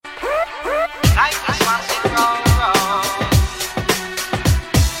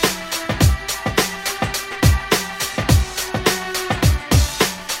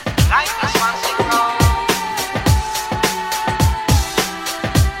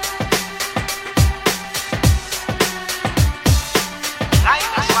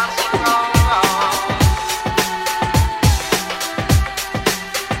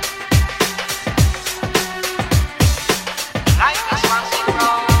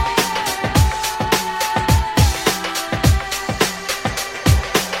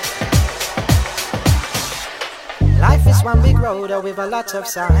one big road with a lot of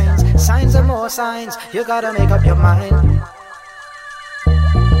signs. Signs and more signs, you gotta make up your mind.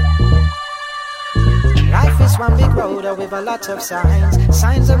 Life is one big road with a lot of signs.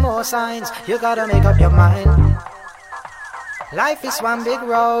 Signs and more signs, you gotta make up your mind. Life is one big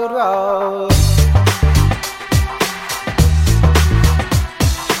road.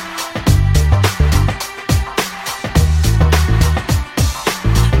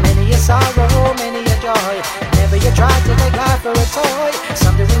 Many a sorrow, many a joy. Never you try to take life for a toy.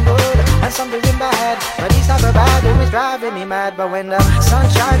 Some doing good and some doing bad, but these type of bad who is driving me mad. But when the sun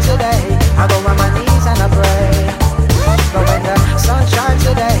shines today, I go on my knees and I pray. But when the sun shines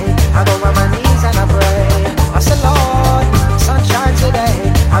today, I go on my knees and I pray. I say, Lord, sun shines today,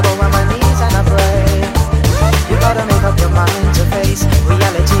 I go on my knees and I pray. You gotta make up your mind to face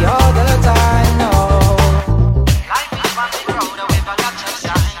reality all the time, no. Life is one big road with a lot of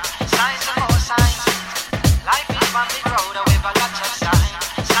signs. Signs and more signs. Life is one big road with a lot of signs.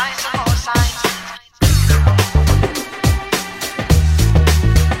 Signs and more signs.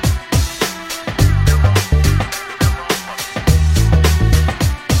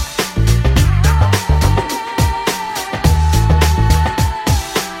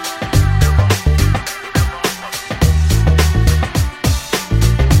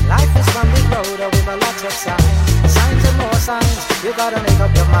 Signs and more signs, you gotta make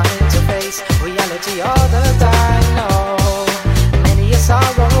up your mind to face reality all the time, no. Many a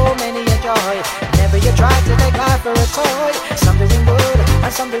sorrow, many a joy. Never you try to take life for a toy. Some doing good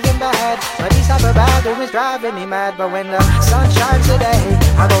and some doing bad, but these type of bad who is driving me mad. But when the sun shines today,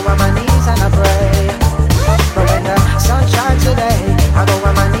 I go on my knees and I pray. But when the sun shines today, I go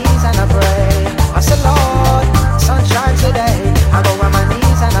on my knees and I pray. I say, Lord, sun shines today, I go on my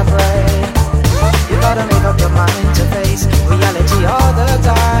knees and I pray. You gotta make up your mind to face reality all the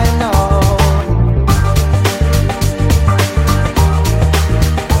time, no.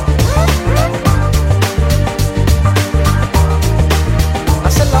 I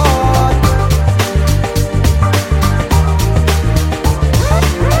said, Lord,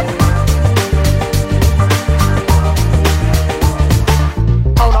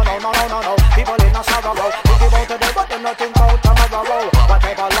 oh no, people in a sorrow. Think about today, but them not think about tomorrow. What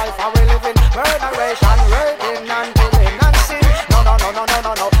type of life are we living? Murderation, raping and killing and sin.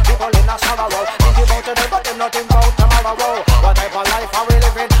 No. People in a sorrow. Think about today, but them not think about tomorrow. What type of life are we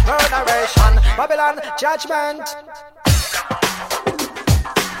living? Murderation, Babylon, judgment.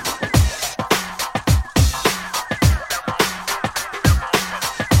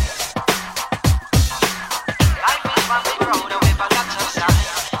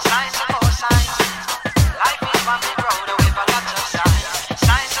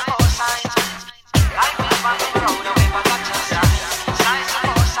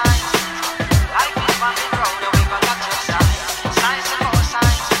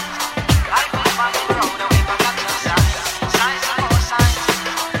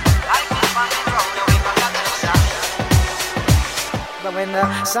 When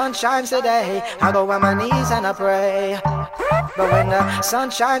the sun shines today, I go on my knees and I pray. But when the sun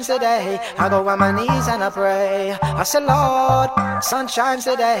shines today, I go on my knees and I pray. I say, Lord, sun shines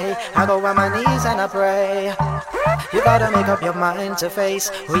today, I go on my knees and I pray. You gotta make up your mind to face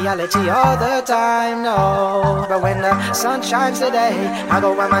reality all the time, no. But when the sun shines today, I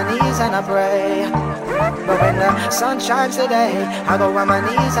go on my knees and I pray. But when the sun shines today, I go on my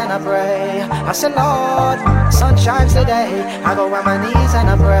knees and I pray. I say, Lord, sun shines today, I go on my knees and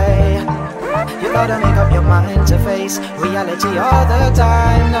I pray. You gotta make up your mind to face reality all the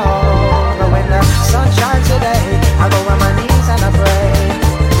time, no. But when the sun shines today, I go on my knees and I pray.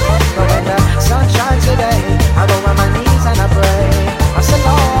 But when the sun shines today, I go on my knees and I pray. I say,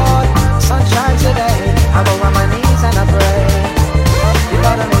 Lord, sun shines today, I go on my knees and I pray. You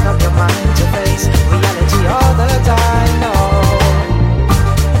gotta make up your mind to face reality all the time, no.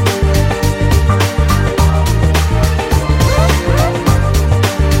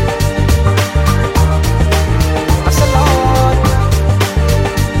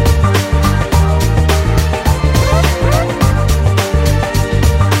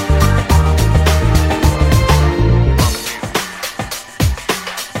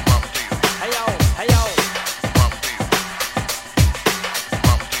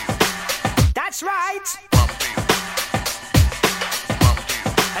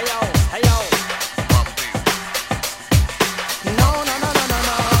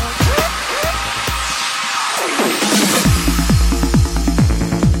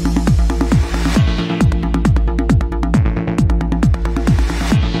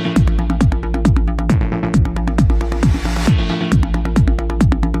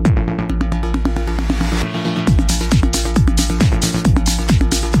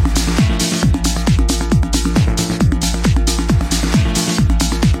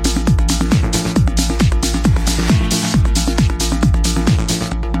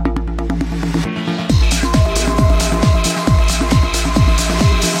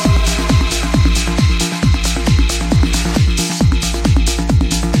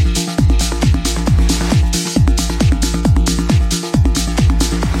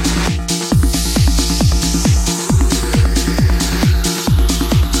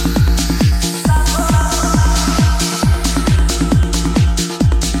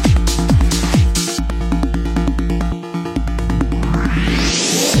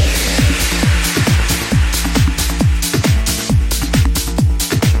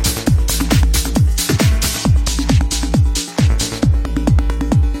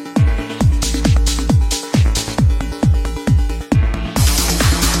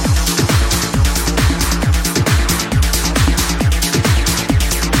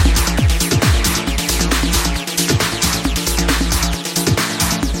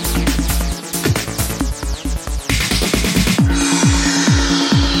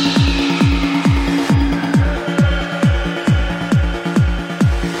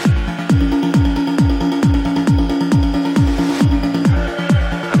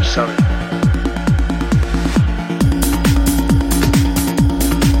 sorry.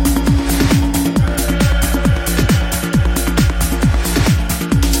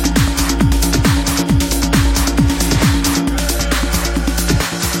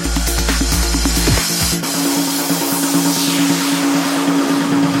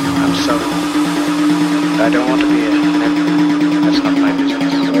 I don't want to be a member. That's not my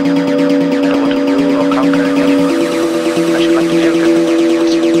business. I don't want to rule or conquer anyone. I should like to help everyone.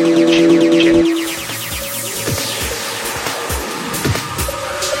 Chew.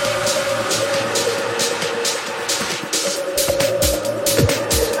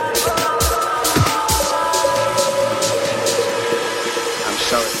 I'm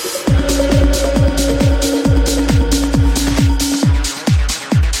sorry.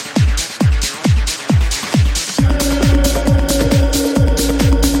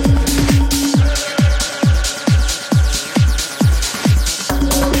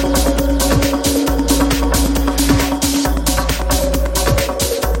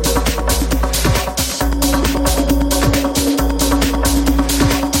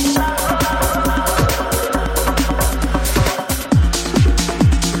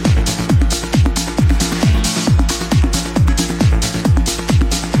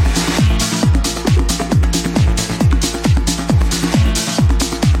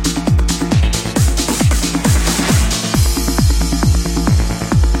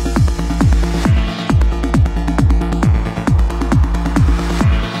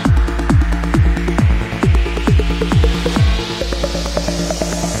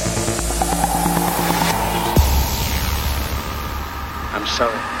 I'm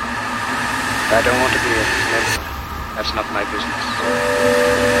sorry. I don't want to be a member. That's not my business.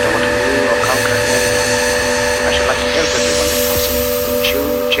 I don't want to rule or conquer anyone. I should like to help everyone if possible. Jew,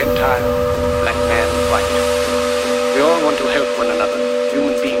 Gentile, black man, white. We all want to help one another.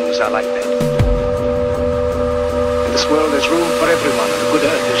 Human beings are like that. In this world there's room for everyone, and the good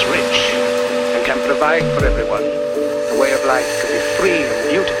earth is rich and can provide for everyone. The way of life can be free and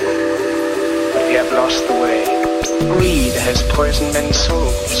beautiful, but we have lost the way. Greed has poisoned men's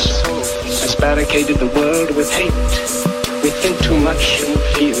souls, has barricaded the world with hate. We think too much and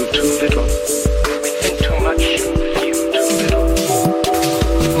feel too little. We think too much and feel too little.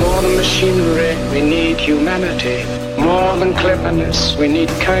 More than machinery, we need humanity. More than cleverness, we need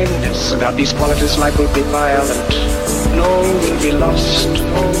kindness. Without these qualities, life will be violent. No will be lost.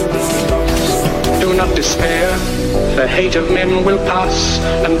 No will be lost. Do not despair. The hate of men will pass,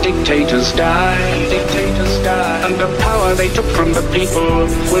 and dictators die. And the power they took from the people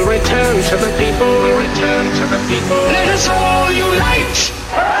will return to the people. Let us all unite.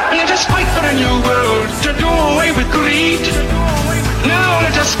 Let us fight for a new world, to do away with greed. Now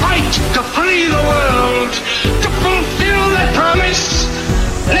let us fight to free the world, to fulfill that promise.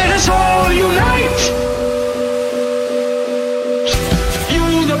 Let us all unite.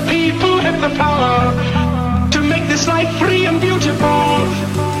 You, the people, have the power to make this life free and beautiful.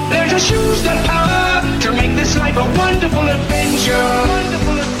 Let us use that power to make this life a wonderful adventure.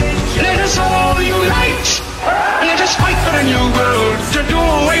 Let us all unite. Let us fight for a new world, to do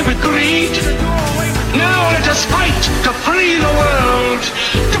away with greed. Now let us fight to free the world,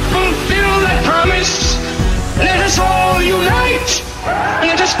 to fulfill that promise. Let us all unite.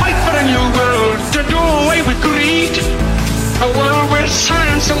 Let us fight for a new world, to do away with greed. A world where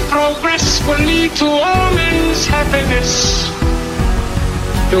science and progress will lead to all men's happiness.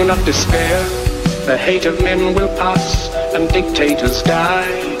 Do not despair. The hate of men will pass, and dictators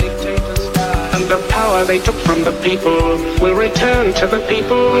die. And the power they took from the people will return to the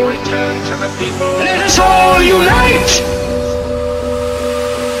people. Let us all unite!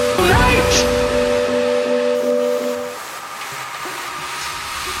 Unite!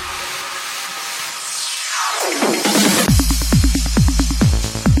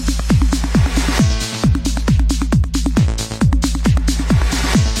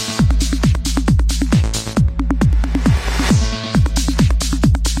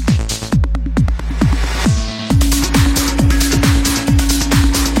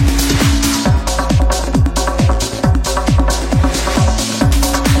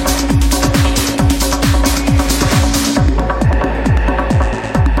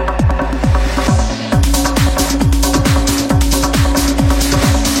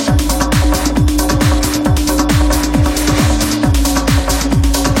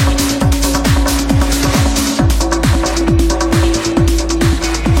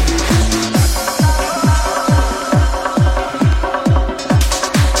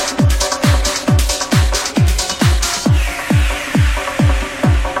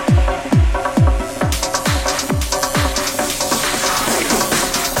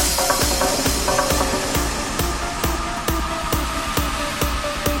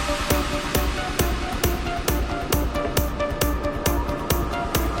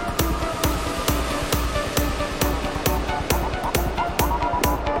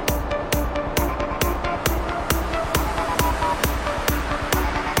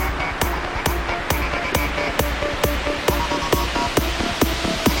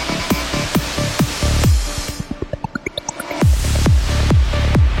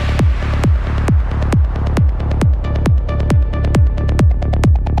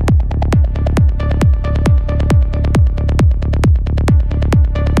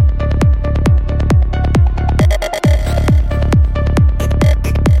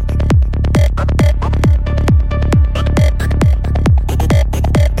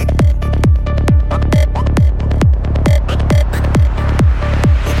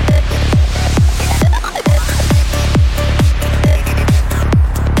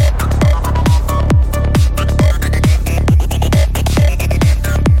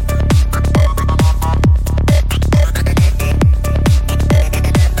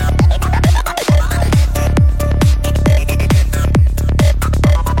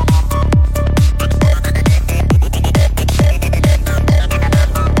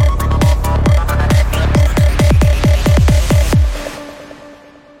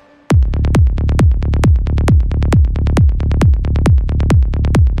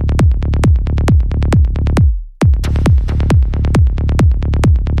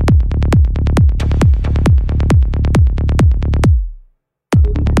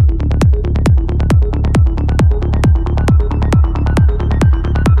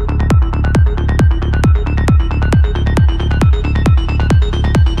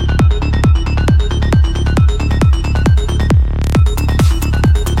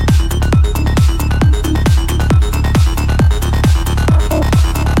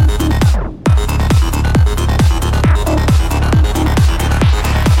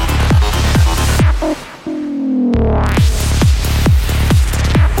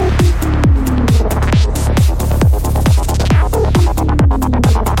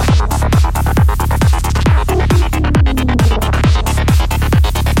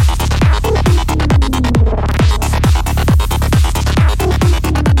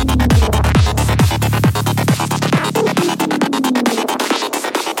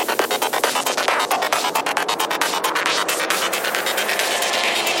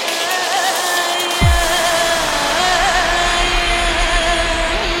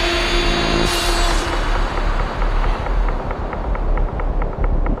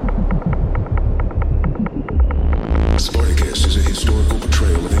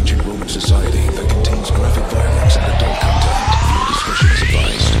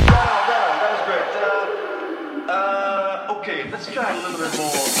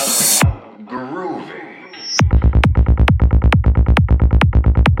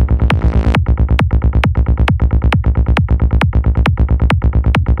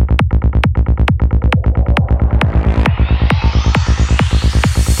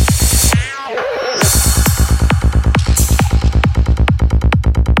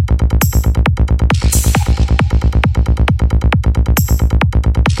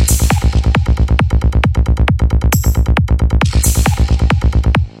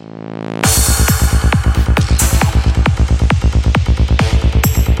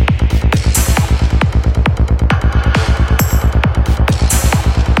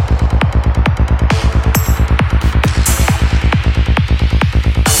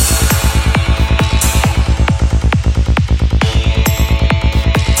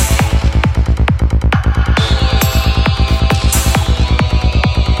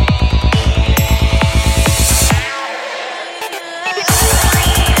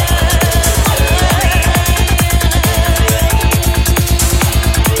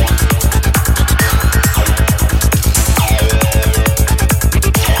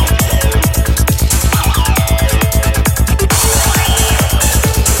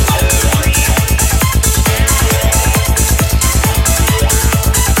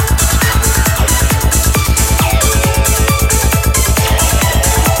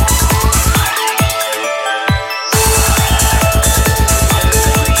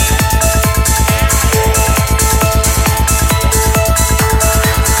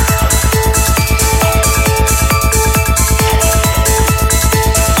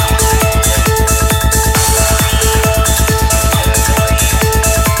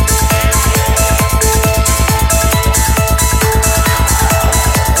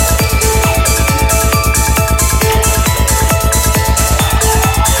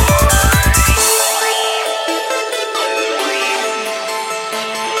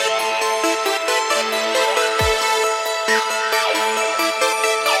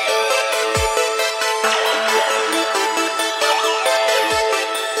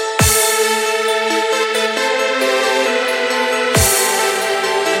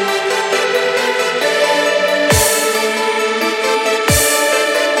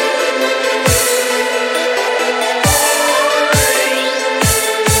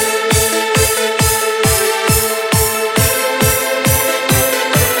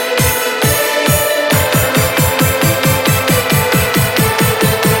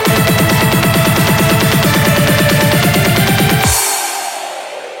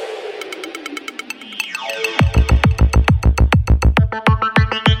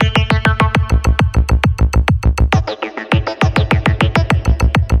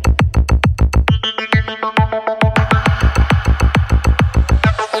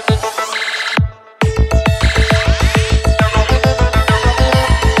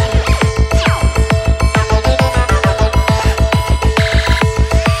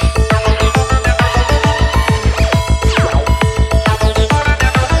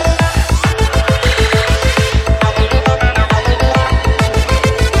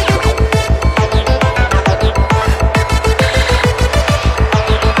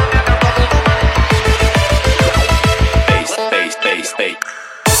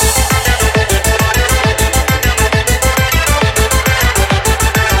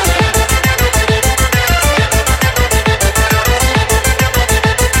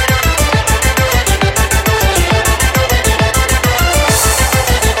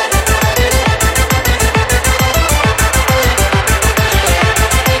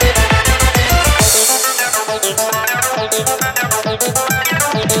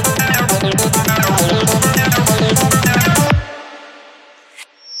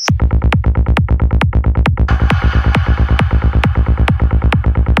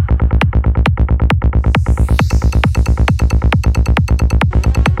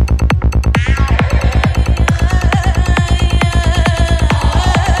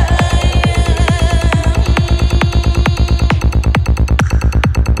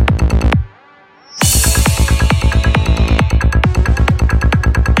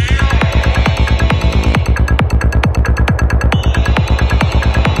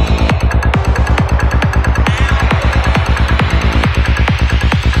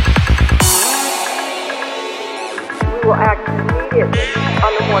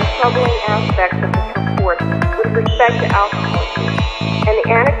 aspects of this report with respect to alcohol use and the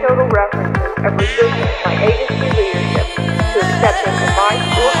anecdotal references of resistance by agency leadership to accepting advice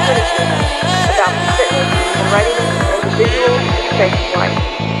or criticism about the fitness and readiness of individuals to face life,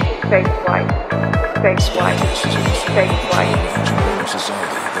 to face life, to face life, to face life.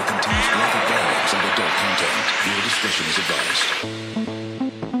 Society that contains graphic dialogues and adult content. Viewer discretion is advised.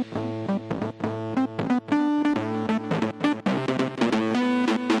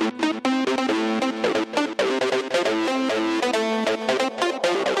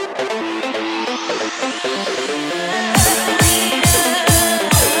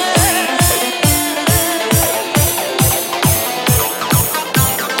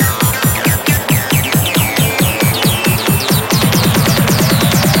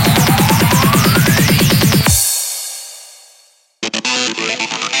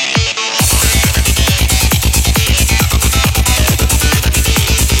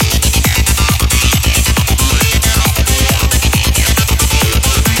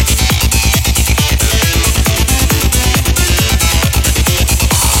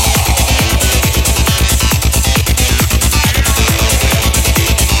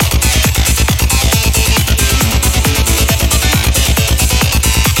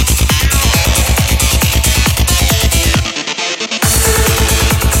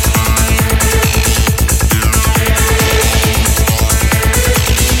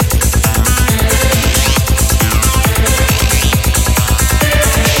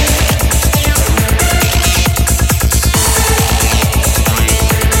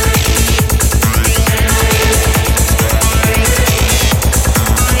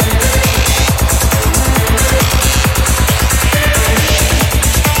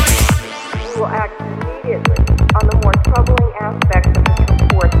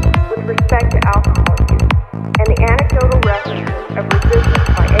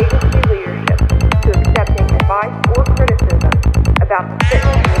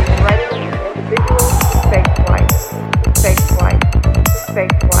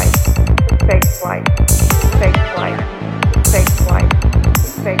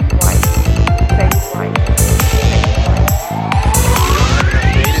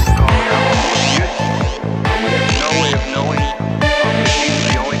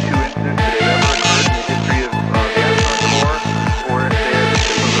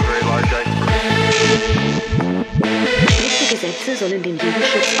 sollen den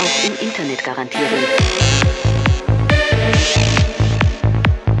Jugendschutz auch im Internet garantieren.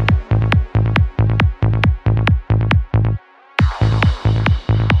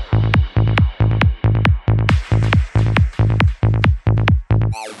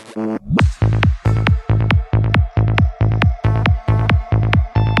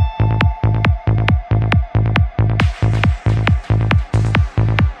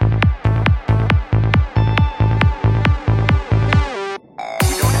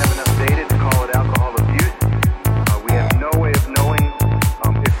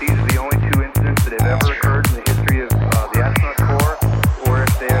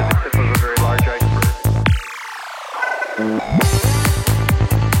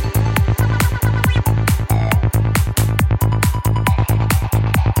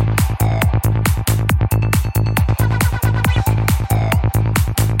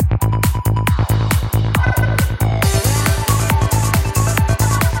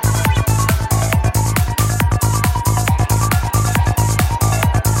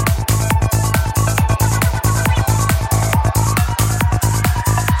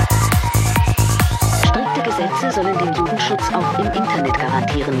 Sollen den Jugendschutz auch im Internet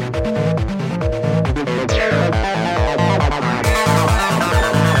garantieren.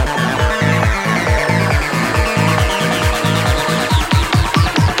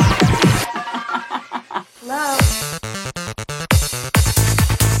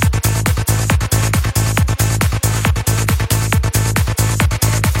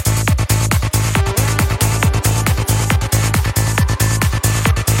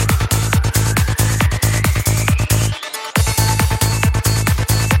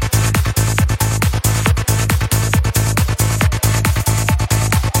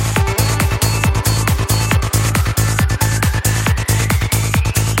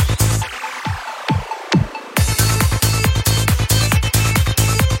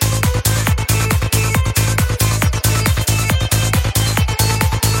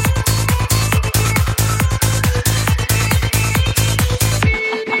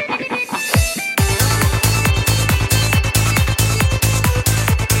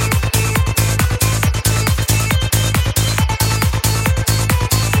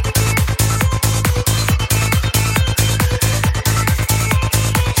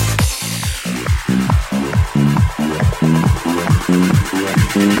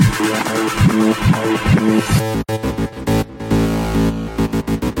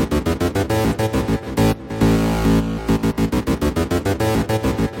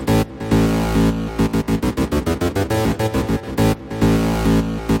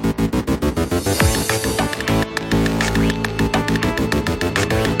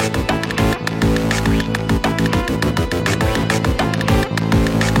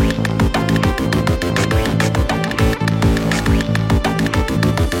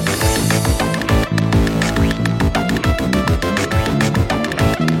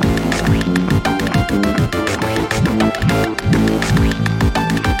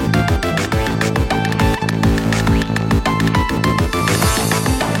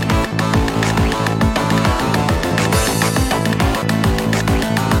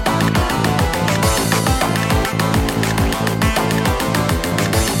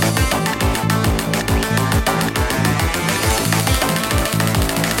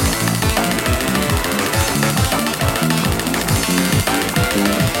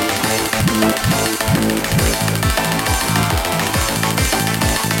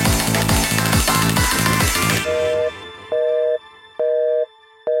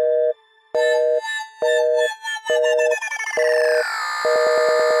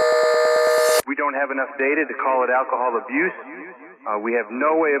 We don't have enough data to call it alcohol abuse. We have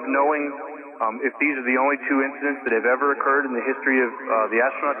no way of knowing if these are the only two incidents that have ever occurred in the history of the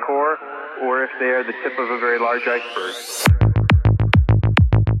astronaut corps, or if they are the tip of a very large iceberg.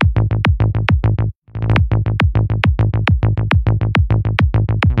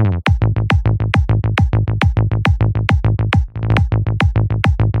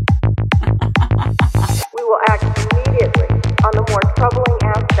 We will act immediately on the more troubling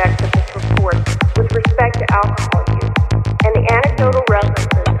aspects of this report with respect to alcohol use and the anecdotal references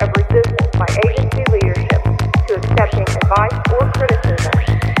of resistance by agency leadership to accepting advice or criticism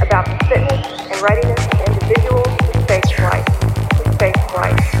about the fitness and readiness of individuals to space flight, to space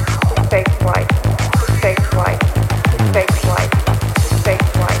flight, to space flight, to space flight, to space flight, to space flight, to space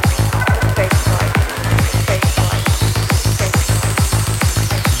flight, to space flight, to space flight.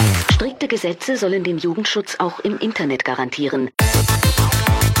 Strikte Gesetze sollen den Jugendschutz auch im Internet garantieren.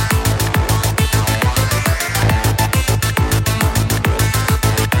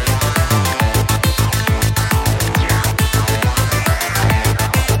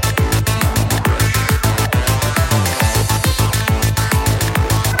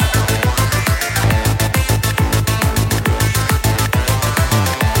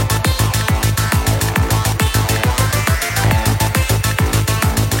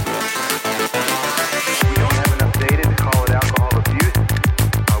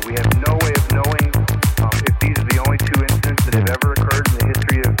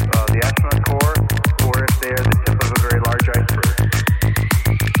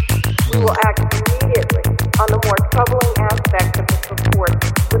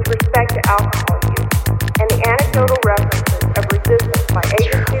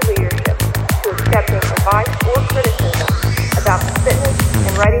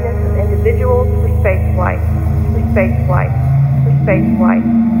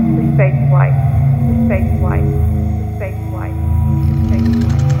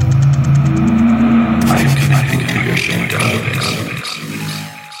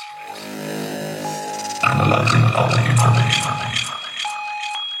 Analyzing all the information.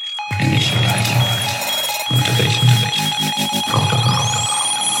 Initializing. Motivation. Protocol.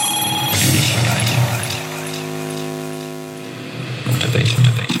 Initializing. Motivation.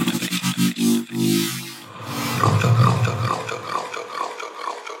 Protocol.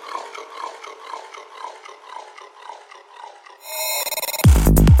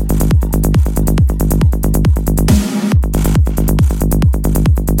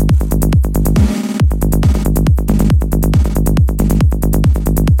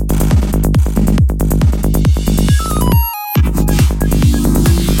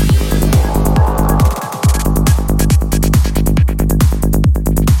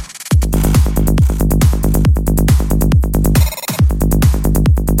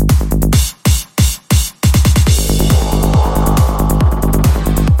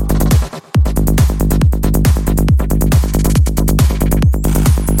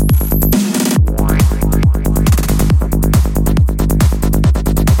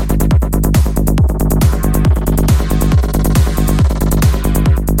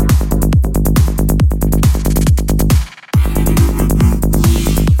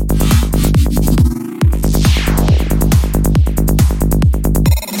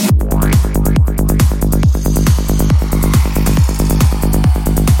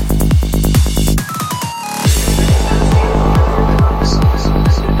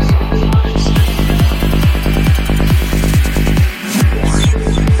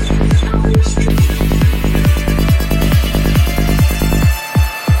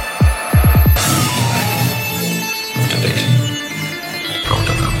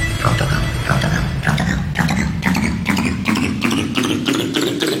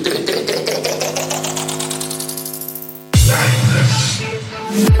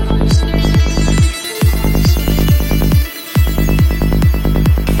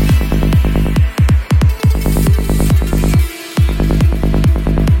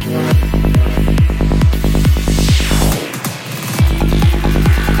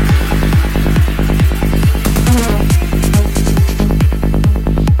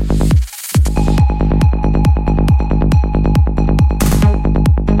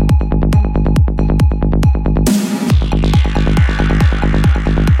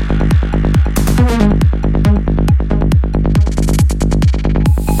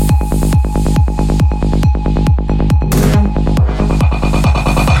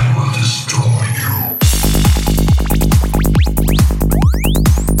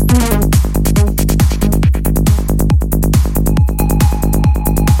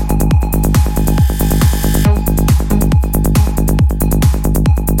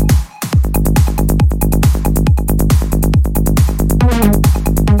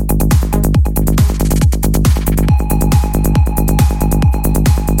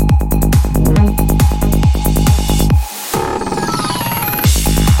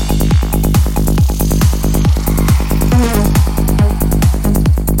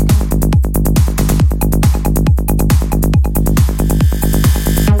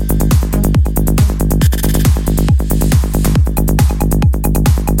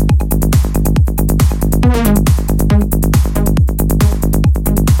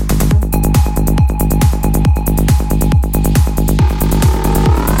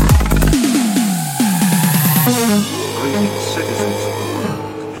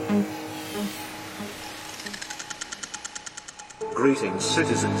 Greetings,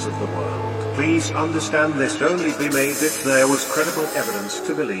 citizens of the world. Please understand this can only be made if there was credible evidence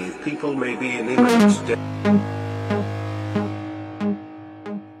to believe people may be in imminent danger.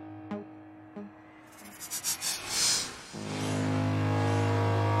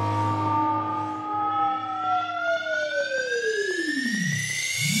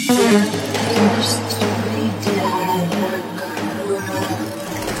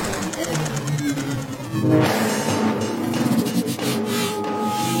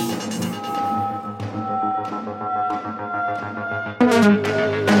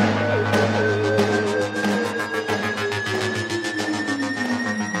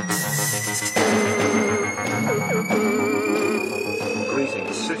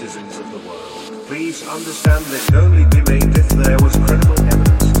 Greetings, citizens of the world. Please understand this can only be made if there was credible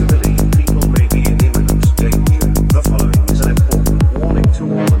evidence to believe people may be in imminent danger. The following is an important warning to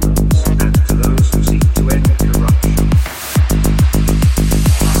all Americans and to those who seek to end corruption.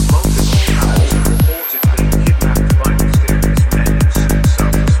 Multiple couples have reported being kidnapped by mysterious men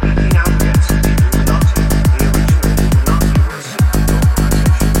self-speaking out against the Illuminati. The original Illuminati was a secret organization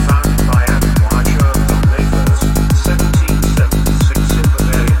founded by Adam Weishaupt on May 1st, 1776 in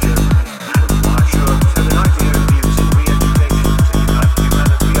Bavaria, Germany. Adam Weishaupt had an idea of using re-education to unite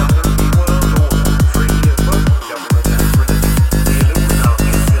humanity under a new world order, free of both government and religion. The Illuminati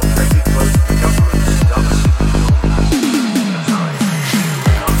infiltrated both the government's and other secret organizations at the time. The Illuminati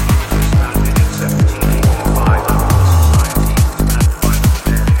was founded in 1785 under the Society to Man by the Bavarian government.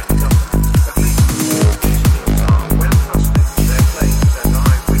 At least four of these bills are well trusted. Their claims and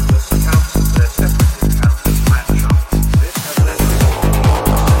eyewitness accounts of their separate encounters match up. This has led us to believe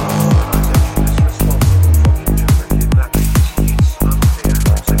that the organization is responsible for each of the kidnappings. It's unclear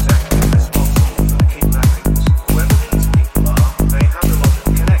who's exactly responsible for the kidnappings. Whoever these people are, they have a lot of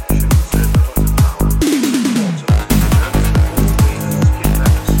connections and a lot of power. It's important to note that all these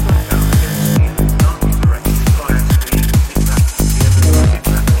kidnappers spoke out against the Illuminati directly prior to being kidnapped. The evidence kidnapping reported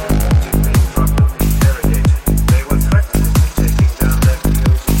being drugged and interrogated. They were threatened with taking down their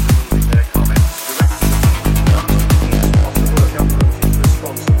videos and removing their comments directly to the Illuminati. It's possible a government is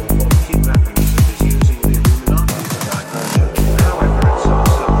responsible for the kidnappings and is using the Illuminati for diversion. However, it's also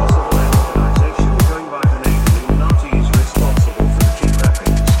possible an organization going by the name Illuminati is responsible for the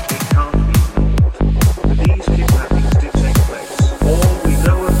kidnappings. It can't be ignored. But these kidnappings did take place. All we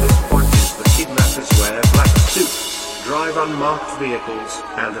know at this point is the kidnappers wear black suits, drive unmarked vehicles,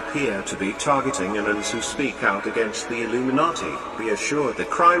 and appear to be targeting Aliens who speak out against the Illuminati. Be assured that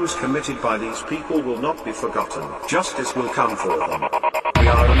crimes committed by these people will not be forgotten. Justice will come for them. We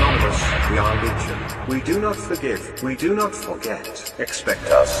are anonymous. We are legion. We do not forgive. We do not forget. Expect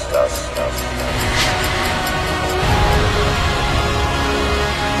us.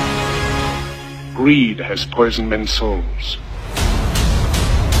 Greed has poisoned men's souls.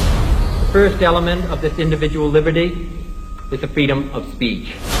 The first element of this individual liberty is the freedom of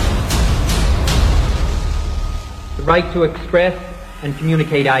speech. The right to express and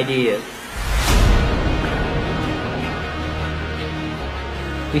communicate ideas.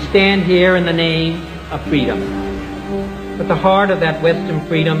 We stand here in the name of freedom, at the heart of that Western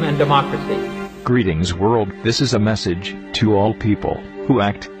freedom and democracy. Greetings world, this is a message to all people who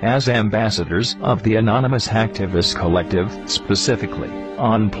act as ambassadors of the anonymous hacktivist collective, specifically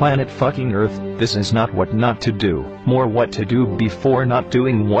on planet fucking Earth. This is not what not to do, more what to do before not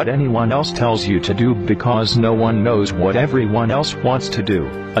doing what anyone else tells you to do, because no one knows what everyone else wants to do.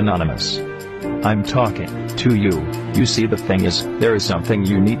 Anonymous, I'm talking to you. You see, the thing is, there is something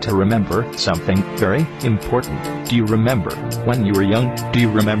you need to remember, something very important. Do you remember when you were young? Do you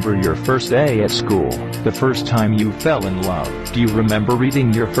remember your first day at school? The first time you fell in love? Do you remember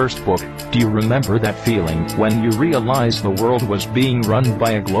reading your first book? Do you remember that feeling when you realized the world was being run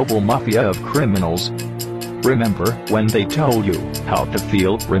by a global mafia of criminals? Remember when they told you how to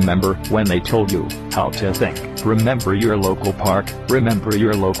feel? Remember when they told you how to think? Remember your local park? Remember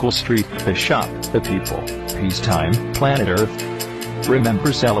your local street, the shop, the people, peacetime, planet Earth?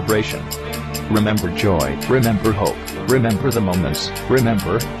 Remember celebration. Remember joy. Remember hope. Remember the moments.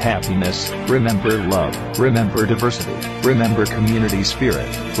 Remember happiness. Remember love. Remember diversity. Remember community spirit.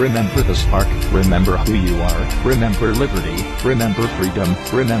 Remember the spark. Remember who you are. Remember liberty. Remember freedom.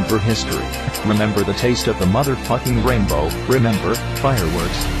 Remember history. Remember the taste of the motherfucking rainbow. Remember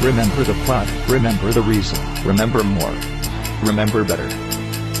fireworks. Remember the plot. Remember the reason. Remember more. Remember better.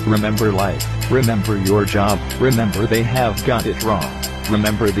 Remember life. Remember your job. Remember they have got it wrong.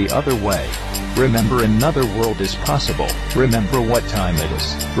 Remember the other way. Remember another world is possible. Remember what time it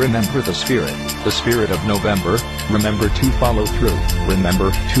is. Remember the spirit of November. Remember to follow through.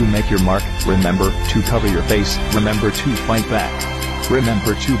 Remember to make your mark. Remember to cover your face. Remember to fight back.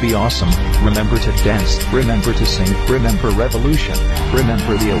 Remember to be awesome. Remember to dance. Remember to sing. Remember revolution.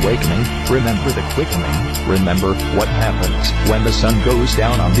 Remember the awakening. Remember the quickening. Remember what happens when the sun goes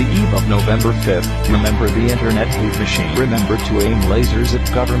down on the eve of November 5th. Remember the internet hate machine. Remember to aim lasers at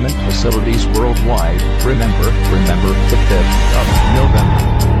government facilities worldwide. Remember the 5th of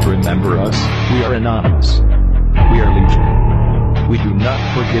November. Remember us. We are anonymous. We are legion. We do not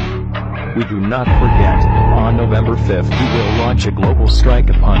forget. We do not forget. On November 5th, we will launch a global strike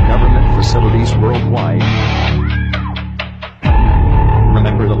upon government facilities worldwide.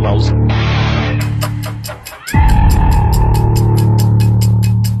 Remember the lulls.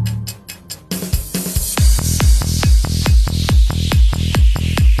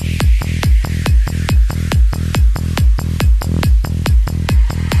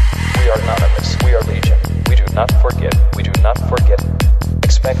 We are anonymous. We are legion. We do not forget. We do not forget.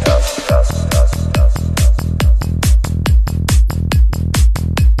 Expect us. Expect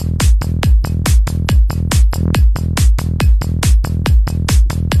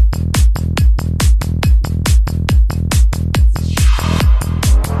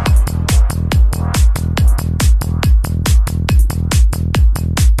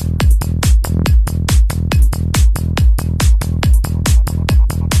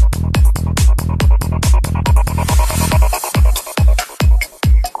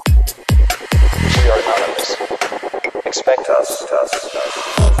us.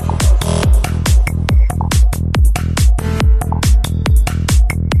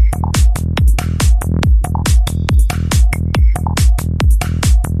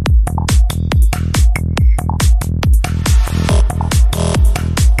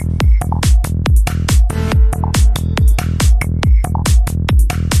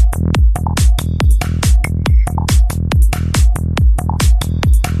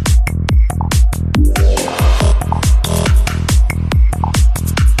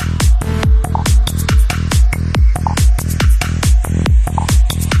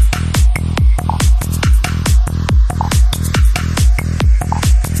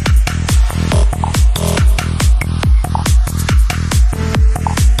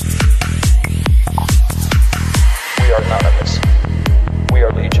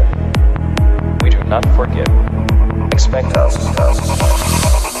 Not forget. Expect us.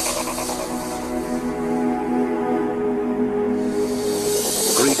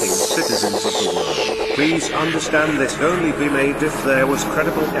 Greetings, citizens of the world. Please understand this only be made if there was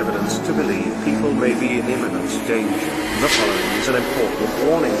credible evidence to believe people may be in imminent danger. The following is an important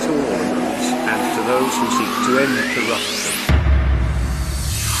warning to all immigrants and to those who seek to end corruption.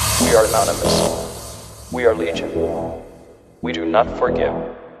 We are anonymous. We are legion. We do not forgive.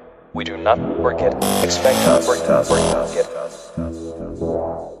 We do not forget. Expect us. Forget us. Forget.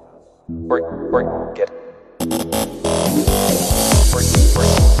 Forget.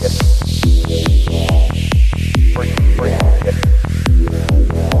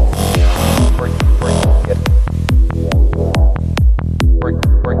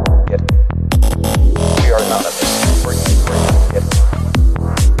 We are anonymous. Forget.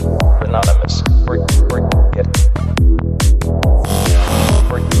 Anonymous. Forget.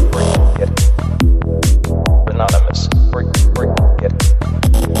 Anonymous. Forget.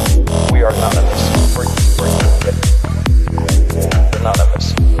 We are anonymous. Forget. Anonymous.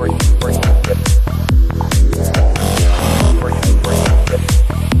 Forget.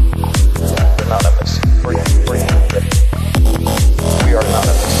 Anonymous. Forget. We are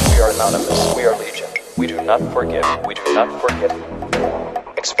anonymous. We are anonymous. We are legion. We do not forget. We do not forget.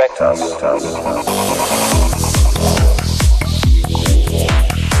 Expect us.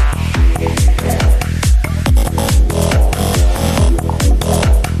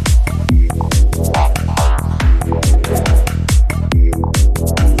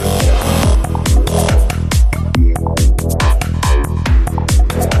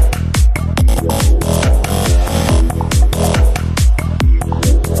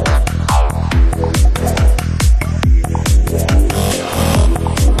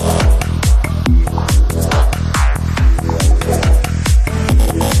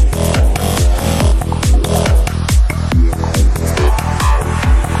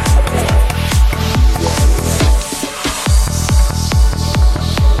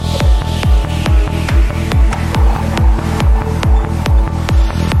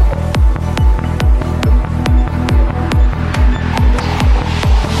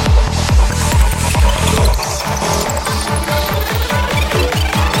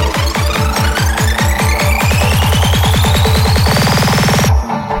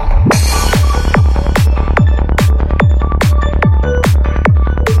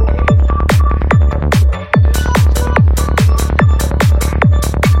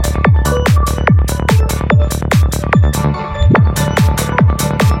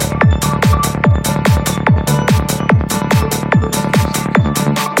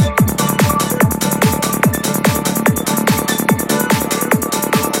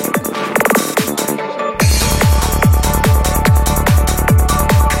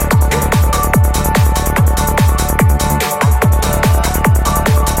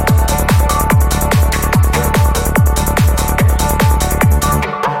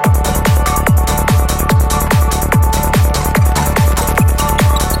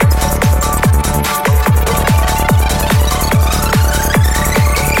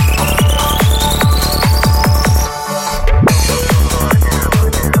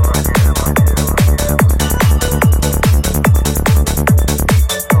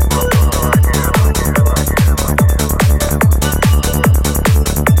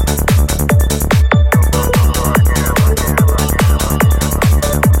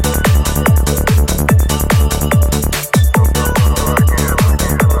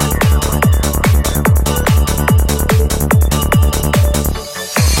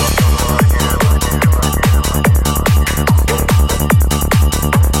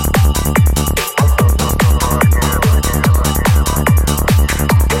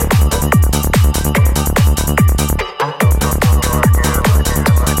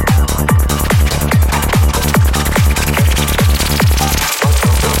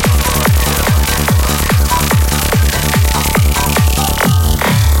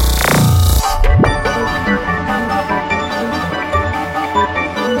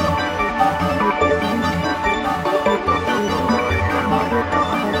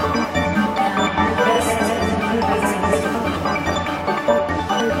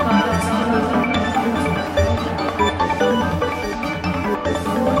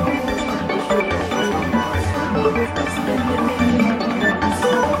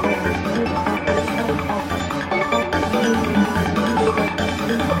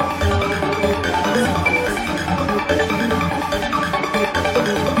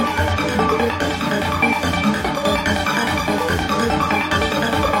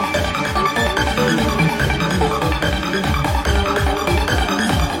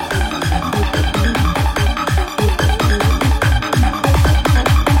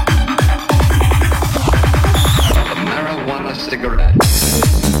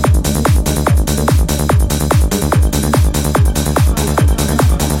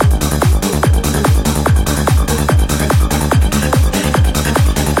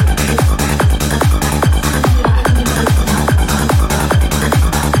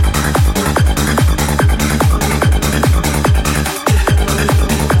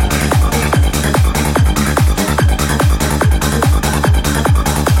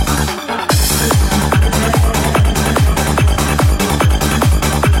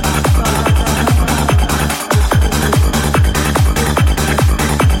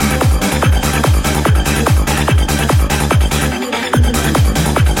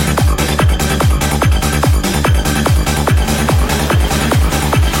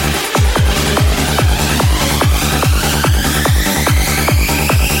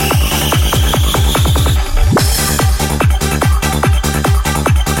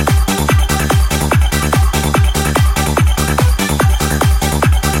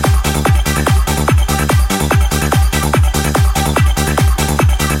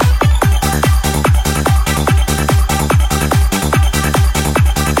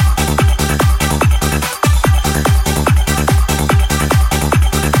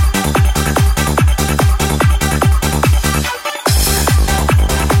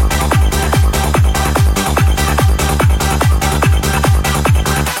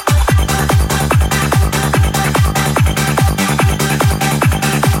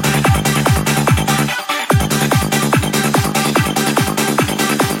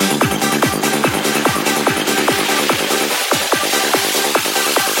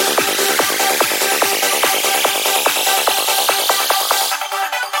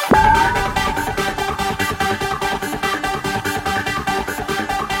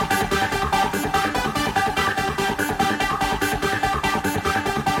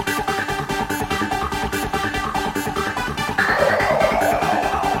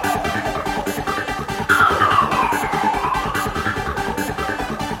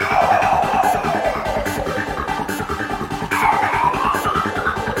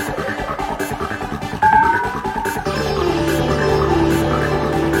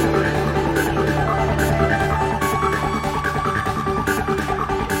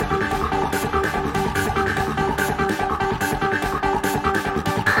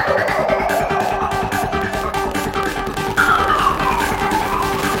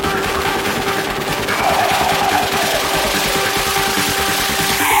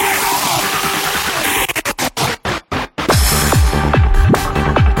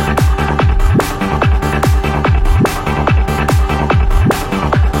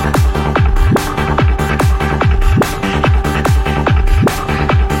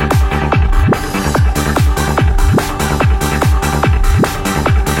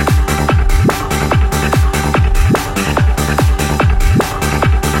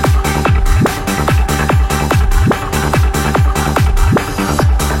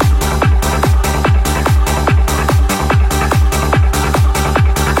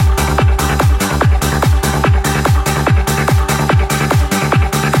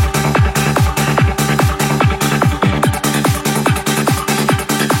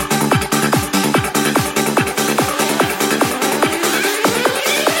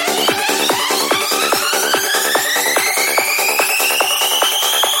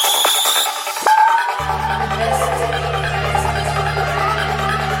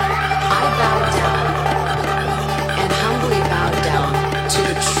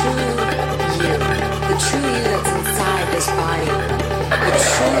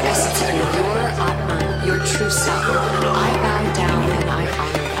 yourself. I bow down and I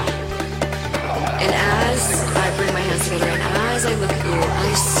honor that. And as I bring my hands together and as I look at you,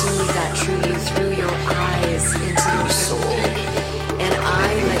 I see that true you through your eyes into your soul. And I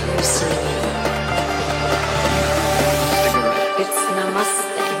let you see me. It's namaste.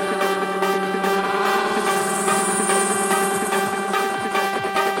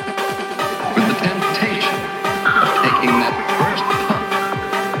 With the temptation of taking that first puff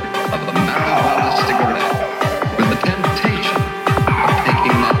of the marijuana cigarette, with the temptation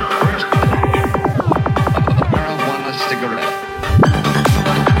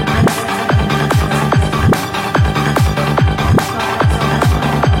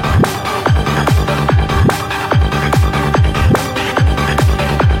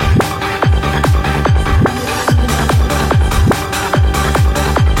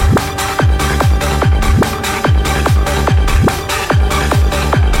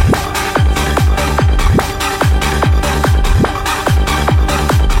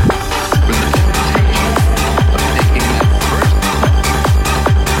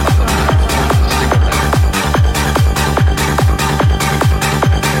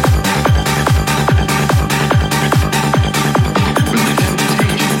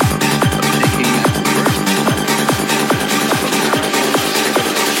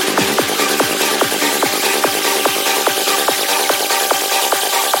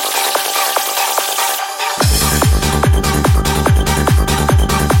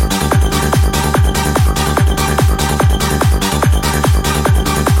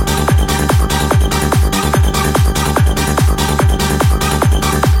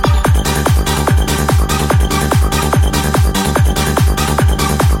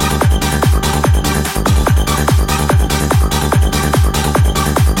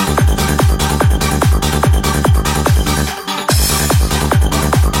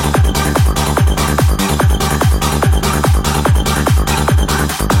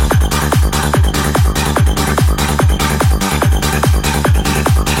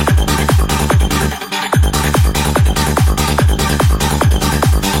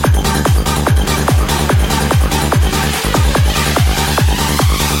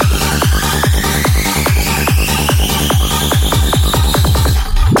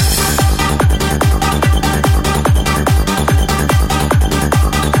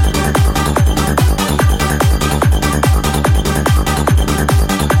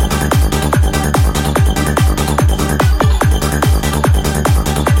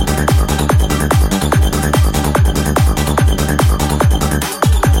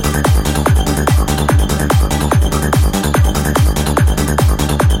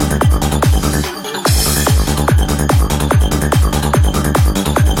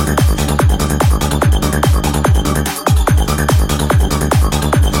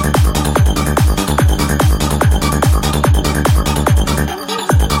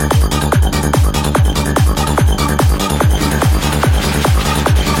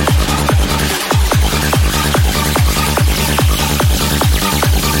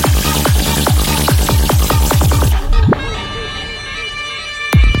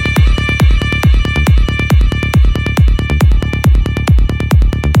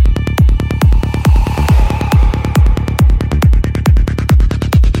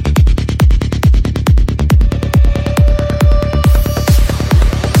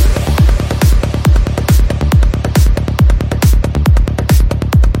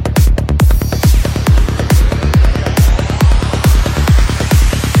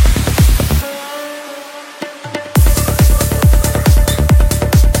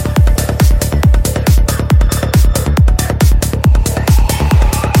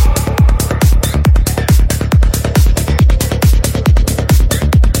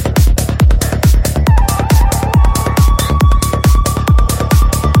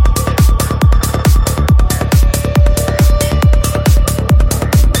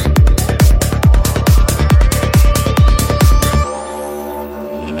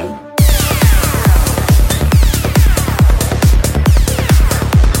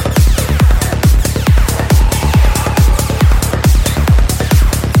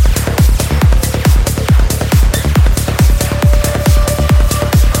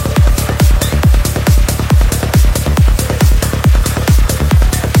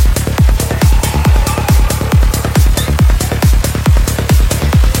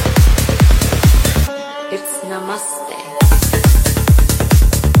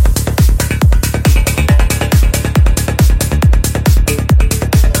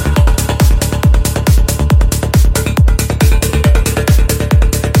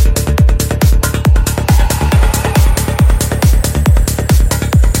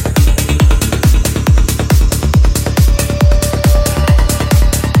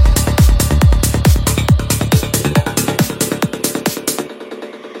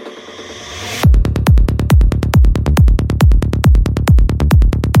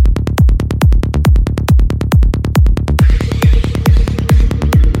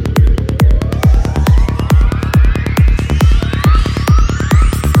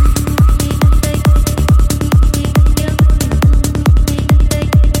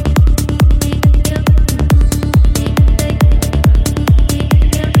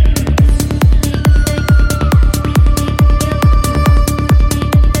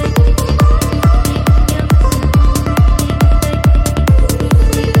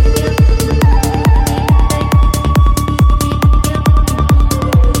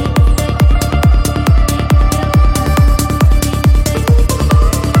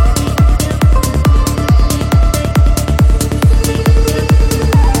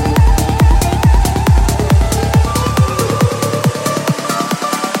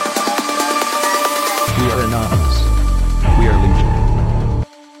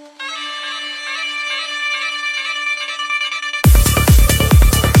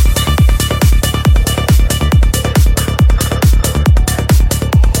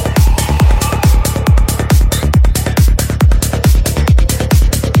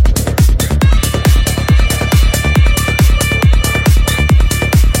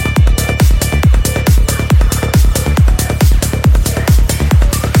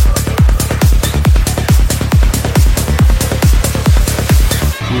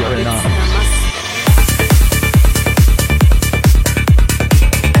are anonymous.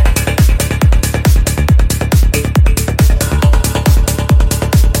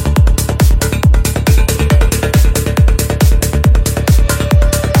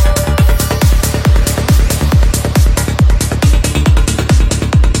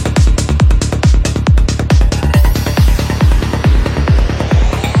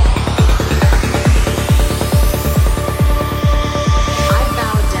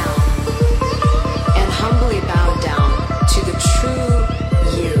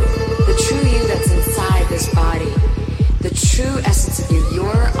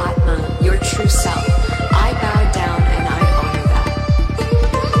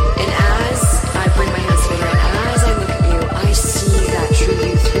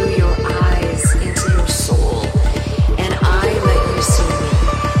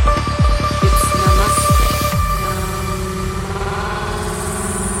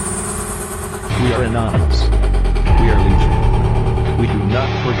 We are anonymous. We are legion. We do not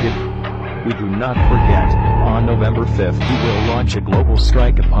forget. We do not forget. On November 5th, we will launch a global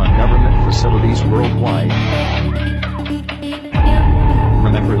strike upon government facilities worldwide.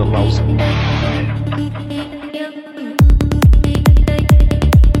 Remember the lulls.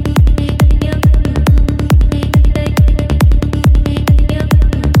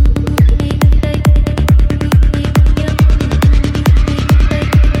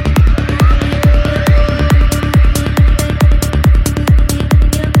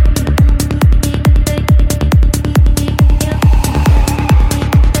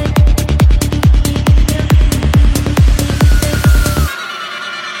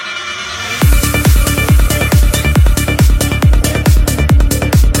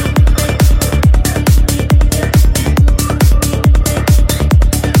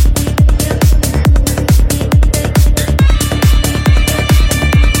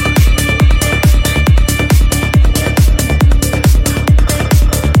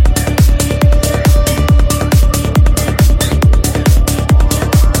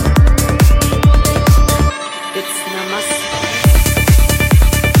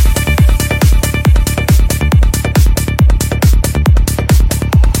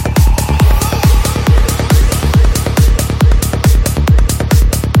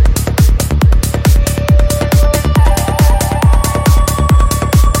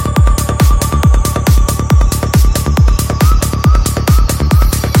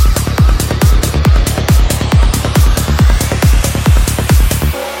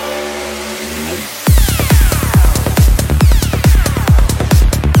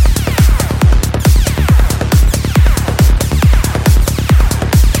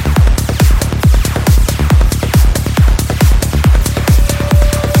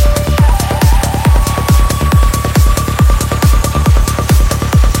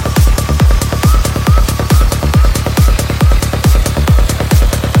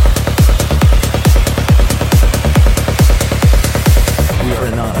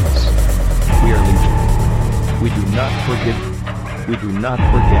 We do not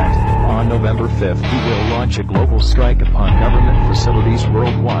forget. On November 5th, we will launch a global strike upon government facilities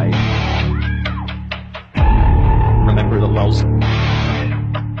worldwide. Remember the lulls.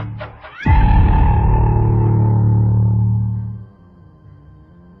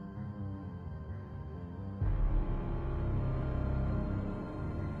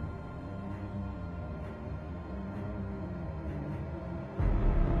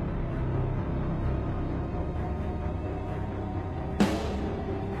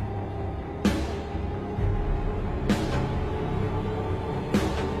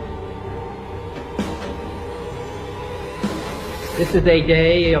 This is a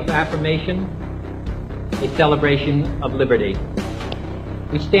day of affirmation, a celebration of liberty.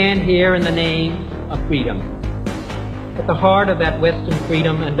 We stand here in the name of freedom. At the heart of that Western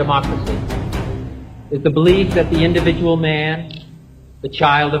freedom and democracy is the belief that the individual man, the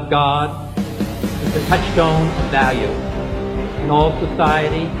child of God, is the touchstone of value. In all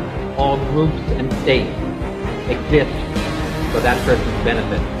society, all groups and states exist for that person's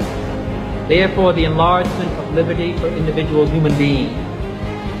benefit. Therefore, the enlargement of liberty for individual human beings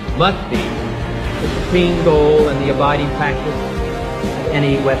must be the supreme goal and the abiding practice of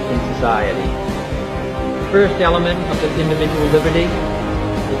any Western society. The first element of this individual liberty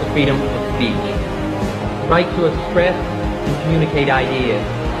is the freedom of speech, the right to express and communicate ideas,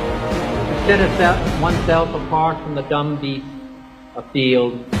 to set oneself apart from the dumb beasts of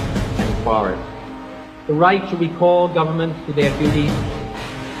field and forest, the right to recall governments to their duties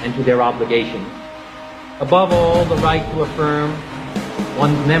and to their obligations. Above all, the right to affirm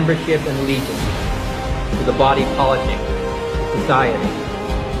one's membership and allegiance to the body politic, society,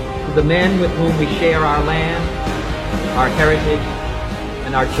 to the men with whom we share our land, our heritage,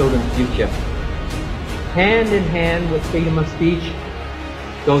 and our children's future. Hand in hand with freedom of speech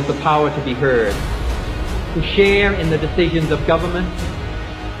goes the power to be heard, to share in the decisions of government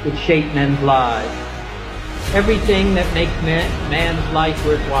which shape men's lives. Everything that makes man's life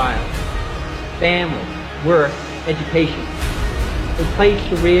worthwhile, family, work, education, a place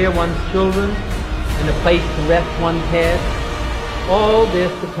to rear one's children, and a place to rest one's head, all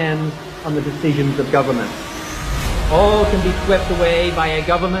this depends on the decisions of government. All can be swept away by a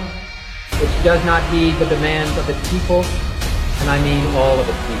government which does not heed the demands of its people, and I mean all of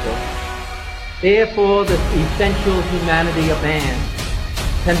its people. Therefore, the essential humanity of man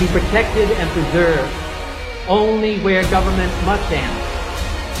can be protected and preserved only where government must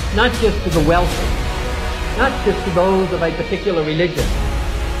answer, not just to the wealthy, not just to those of a particular religion,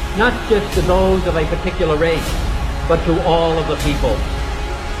 not just to those of a particular race, but to all of the people.